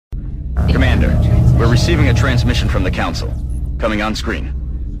We're receiving a transmission from the Council. Coming on screen.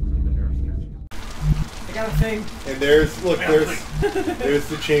 I got a thing. And there's, look, there's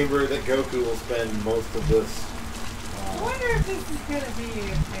the chamber that Goku will spend most of this. I wonder if this is going to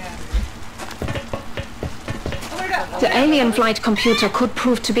be a pattern. The alien flight computer could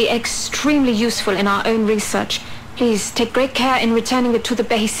prove to be extremely useful in our own research. Please take great care in returning it to the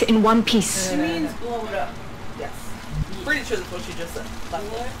base in one piece. She means blow it up. Yes. Pretty sure that's what she just said.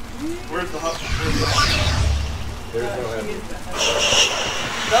 Where's the hub? There's no heaven.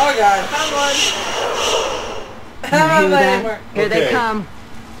 Oh god. Come on. Here they Okay. come.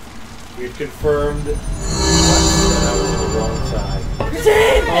 We've confirmed that I was on the wrong side.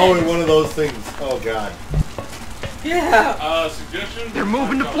 Oh, and one of those things. Oh god. Yeah. Suggestion? They're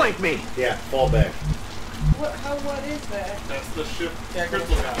moving to flank me. Yeah, fall back. What is that? That's the ship Yeah,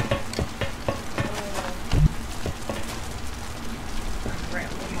 crystal guy.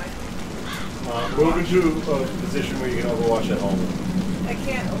 Move into a position where you can overwatch at home. I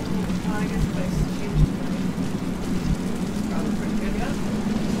can't open it. I guess if I change it. Probably pretty good, yeah?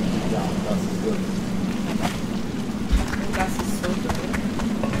 Yeah, that's good. And Gus is so good.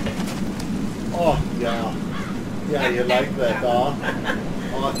 Oh, yeah. Yeah, you like that, huh?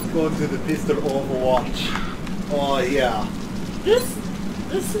 Oh, going to the pistol overwatch. Oh, yeah. This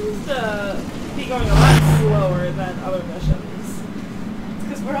seems to be going a lot slower than other missions.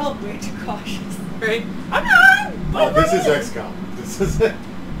 Because we're all way too cautious. Right? I'm not! Oh, this is Xcom. This is it.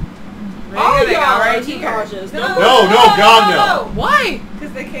 Oh, they yeah, got right right too here. cautious. No, God, no. Why?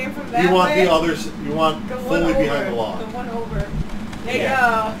 Because they came from that You want way. the others, you want The one fully over. behind the log. The one over. There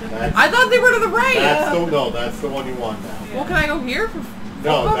Yeah. you go. That's, I thought they were to the right! that's the one you want now. Well, can I go here for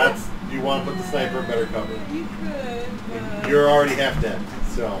No, cover? that's, you want to put the sniper in better cover. You could, but... You're already half dead,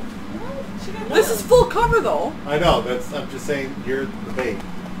 so. This is full cover, though. I know, I'm just saying, you're the bait.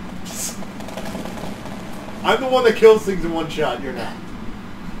 I'm the one that kills things in one shot, you're not.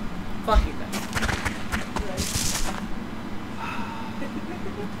 Fuck you guys.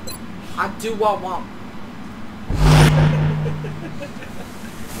 I do what I want.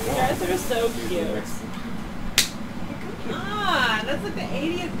 You guys are so cute. Come on, that's like the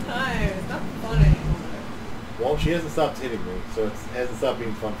 80th time. It's not fun anymore. Well, she hasn't stopped hitting me, so it hasn't stopped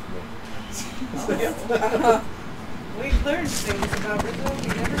being fun for me. We've learned things about Rizzo we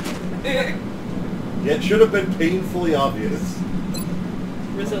never knew. Yeah, it should have been painfully obvious.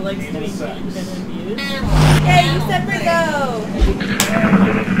 Rizzo likes to be beaten and abused. Hey, you said Rizzo!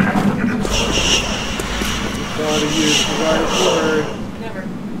 You gotta use the right word. Never.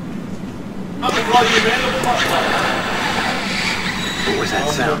 I'm gonna call you mandible motherfucker. What was that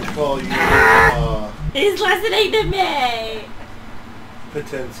I'm sound? gonna call you, He's listening to me!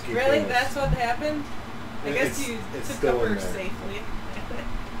 Potensky. Really? penis. That's what happened? I guess you it's took still up in her there. safely.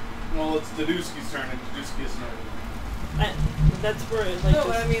 Well, it's Daduski's turn, and Daduski is not. That's where it like No,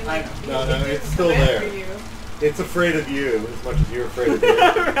 but I mean, like, No, it no, didn't it's still come there. after you. It's afraid of you as much as you're afraid of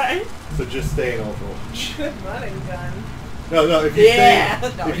it. right? So just stay in Overwatch. Good running gun. No, if you Yeah.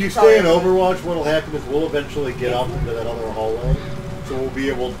 stay, No, if you you stay in probably Overwatch, what'll happen is we'll eventually get up into that other hallway, so we'll be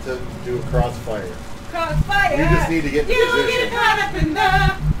able to do a crossfire. Crossfire! We just need to get in You position. get caught up in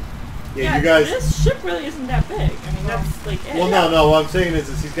the... Yeah, you guys. This ship really isn't that big. I mean, that's like it. Well, no. What I'm saying is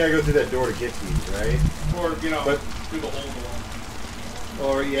he's got to go through that door to get these, right? Or, you know, But- through the hole in the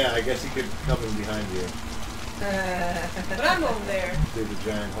wall. Or yeah, I guess he could come in behind you But I'm over there. through the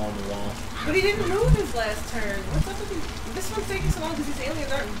giant hole in the wall. But he didn't move his last turn. What's up with these? This one's taking so long because these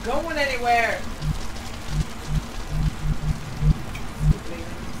aliens aren't going anywhere.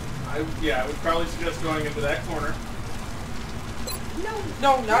 I would probably suggest going into that corner.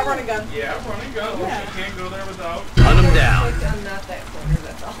 No, not running gun. Yeah, running gun. Yeah. You can't go there without. Hunt them down. Like, I'm not that corner,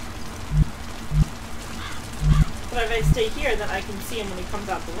 that's all. But if I stay here, then I can see him when he comes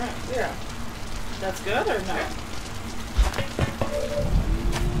out the room. Yeah. That's good or no?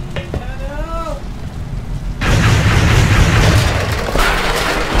 No.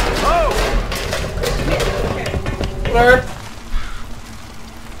 Oh! Okay. Blurb.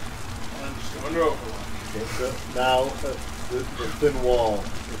 I'm just going to Overwatch. Okay, so now the thin wall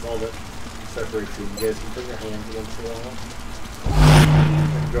is all that separates you. You guys can put your hands against the wall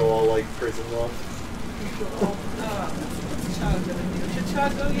and go all like prison walk. What's Chog gonna do? Should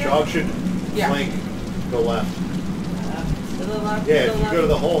Chog go yet? Jog should Yeah. flank the left. To the left. Yeah, to if the you go to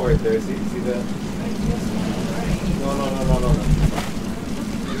the left. hole right there, see that? No.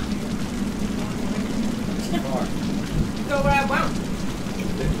 Too far. Go where I want.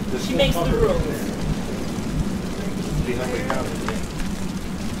 This She will makes the cover rules. behind the counter.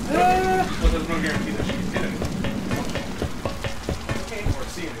 Well, there's no guarantee that she can hit anything Okay. or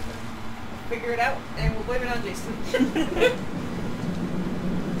see anything. figure it out, and we'll blame it on Jason.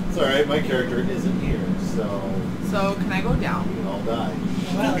 It's alright, my character isn't here, so So, can I go down? we all die.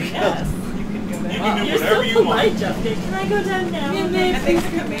 Well, yes. You can go You there. can do You're whatever so you polite, want. Jessica. Can I go down now? I think the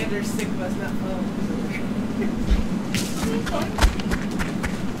commander's sick of us not following.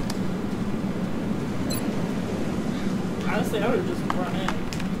 Honestly, I would have just run in.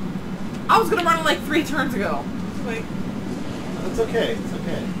 I was gonna run it like 3 turns ago. Wait, It's okay, it's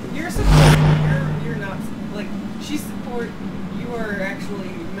okay. you're support. You're not like she's support. You are actually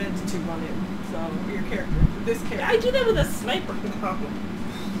meant to run in. So your character, this character. I do that with a sniper. Well,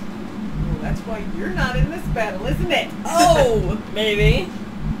 that's why you're not in this battle, isn't it? Oh, maybe.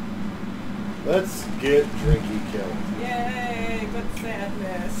 Let's get Drinky killed. Yay! But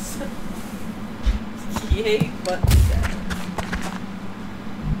sadness. Yay, but sad.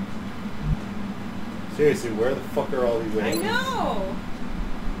 Seriously, where the fuck are all these I aliens? know.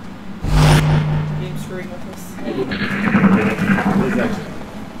 Game screwing with us. Please actually.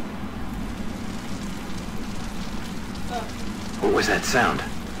 What was that sound?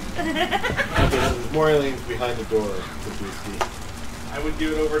 Okay, there's more aliens behind the door, Zabriskie. I would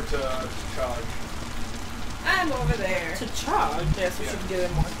give it over to Chog. I'm over there. To charge, yes, we Yeah. should get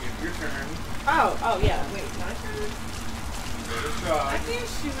in more. It's your turn. Oh, yeah. Wait, my turn? Go to I Chog. can't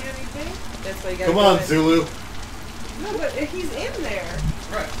shoot anything. That's why you gotta Come go on, in. Zulu. No, but if he's in there,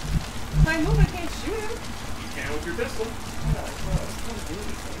 Right. if I move, I can't shoot him. You can with your pistol.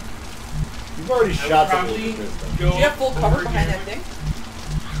 You've already I shot would someone probably with a pistol. go Do you have full cover over behind here. that thing?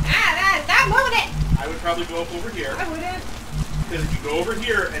 Stop moving it! I would probably go up over here. I wouldn't. Because if you go over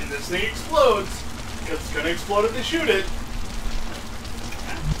here and this thing explodes, because it's going to explode if they shoot it,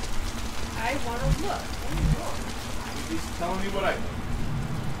 I want to look. What are you doing? I'm just telling you what I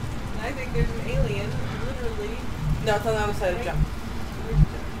think. I think there's an alien, literally. No, it's on the other side of Jen.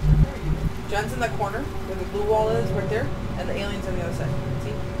 Where are you? Jen's in that corner where the blue wall is, right there, and the alien's on the other side.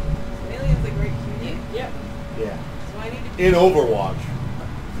 See? An alien's like right here. Yep. Yeah. So I need to In Overwatch,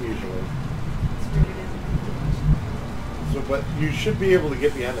 usually. So, but you should be able to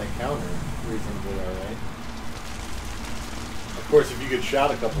get behind that counter reasonably, alright? Of course, if you get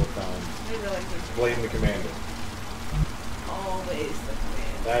shot a couple of times, I realize there's blame the commander. always the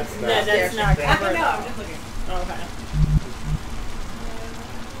command. That's No, not. that's not I covered. know, I'm just looking. Okay.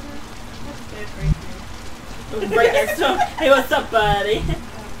 That's right here. Right next to him. Hey, what's up, buddy?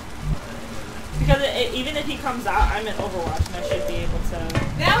 Because even if he comes out, I'm in Overwatch, and I should be able to...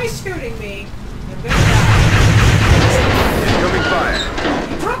 Now he's shooting me. I'm gonna die. Incoming fire.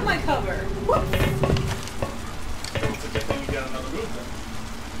 He broke my cover. Whoops. So it's a good thing you got another move then.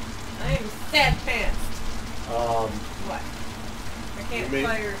 I am sad pants. What? I can't You may-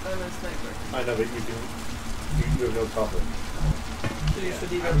 fire if I'm a sniper. I know, but you have no cover. So you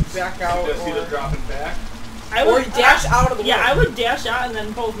should I either would back out suggest either or... dropping back. I Or would dash out of the way. Yeah, I would dash out, and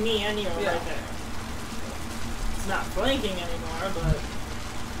then both me and you are Yeah. right there. It's not flanking anymore, but...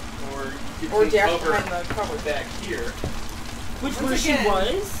 Or you Or could take dash cover behind the cover. back here. Which Once where she again,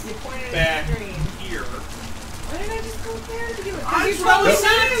 was? You pointed Back at the screen. here. Why did I just go there to do it? I you probably told me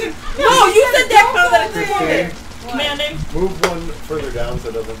not to. No, you said that Don't so that go it's there. recorded. What? Commanding. Move one further down so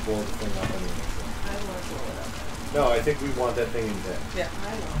it doesn't blow the thing up anyway. I want to blow it up. No, I think we want that thing in dead. Yeah.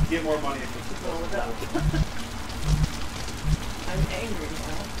 I want Get more money if you to blow it up. I'm angry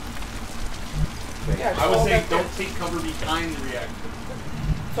now. Yeah, I would just say hold that don't take cover behind the reactor. there.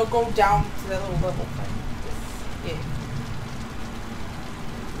 So go down to that little level thing. Yeah.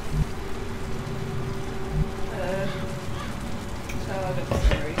 Child, I'm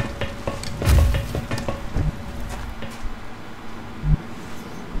sorry.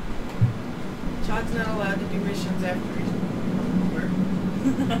 Child's not allowed to do missions after he's over.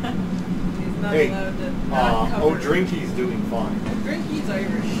 He's not Hey, allowed to not cover. oh, Drinky's doing fine. Drinky's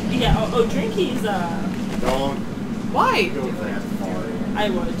Irish. Yeah, Drinky's, Don't Why? go that far. I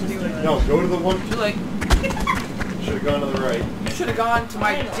would, just do it. No, go to the one. You're like, Should have gone to the right. you should have gone to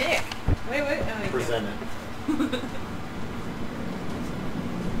my I know. dick. Wait, wait. Oh, you Present it.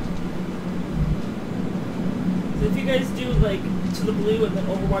 So if you guys do, like, to the blue and then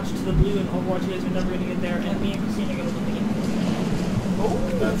Overwatch to the blue and Overwatch, you guys are never going to get there, and me and Christine are going to win the game.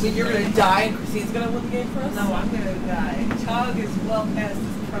 That's- So you're going to die and Christine's going to win the game for us? No, I'm gonna die. Chog is well past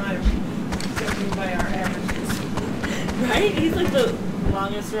his prime, judging by our averages. Right? He's like the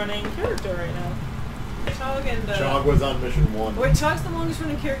longest running character right now. Chog and Jog was on mission 1. Wait, Chog's the longest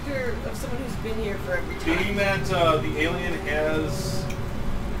running character of someone who's been here for every time. Being that the alien has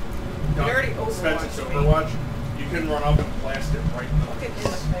It already spent its overwatched me. Overwatch, you can run up and blast it right in the Look it in the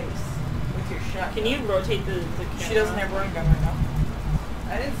face with your shotgun. Can you rotate the camera? She doesn't have a run gun right now. I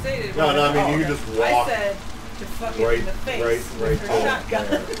I didn't say it. No, I mean you can just walk. I said to fuck it Right, in the face right with her there. shotgun.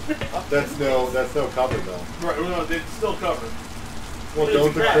 That's no cover though. Right, no, they still cover. Well, There's don't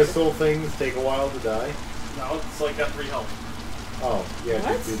a the crack. crystal things take a while to die? No, it's like got 3 health. Oh, yeah,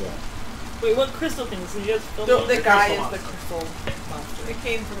 What? just do that. Wait, what crystal things? Did you guys film The those? guy crystal is the crystal monster. It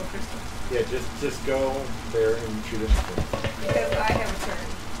came from a crystal. Yeah, just go there and shoot it in the face. Because I have a turn.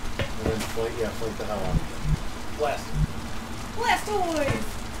 And then flank the hell out of Blast. Blastoise! it.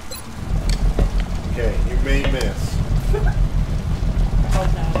 Okay, you may miss. Oh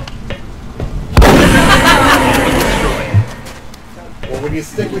no. Well, when you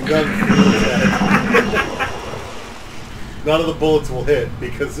stick the gun through his head, none of the bullets will hit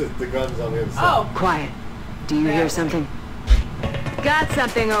because the gun's on the other side. Oh! Quiet. Do you hear something? Got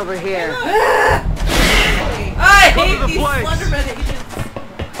something over here. I hate these Slenderman agents.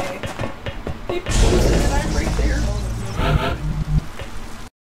 Okay. They posted it, I'm right there.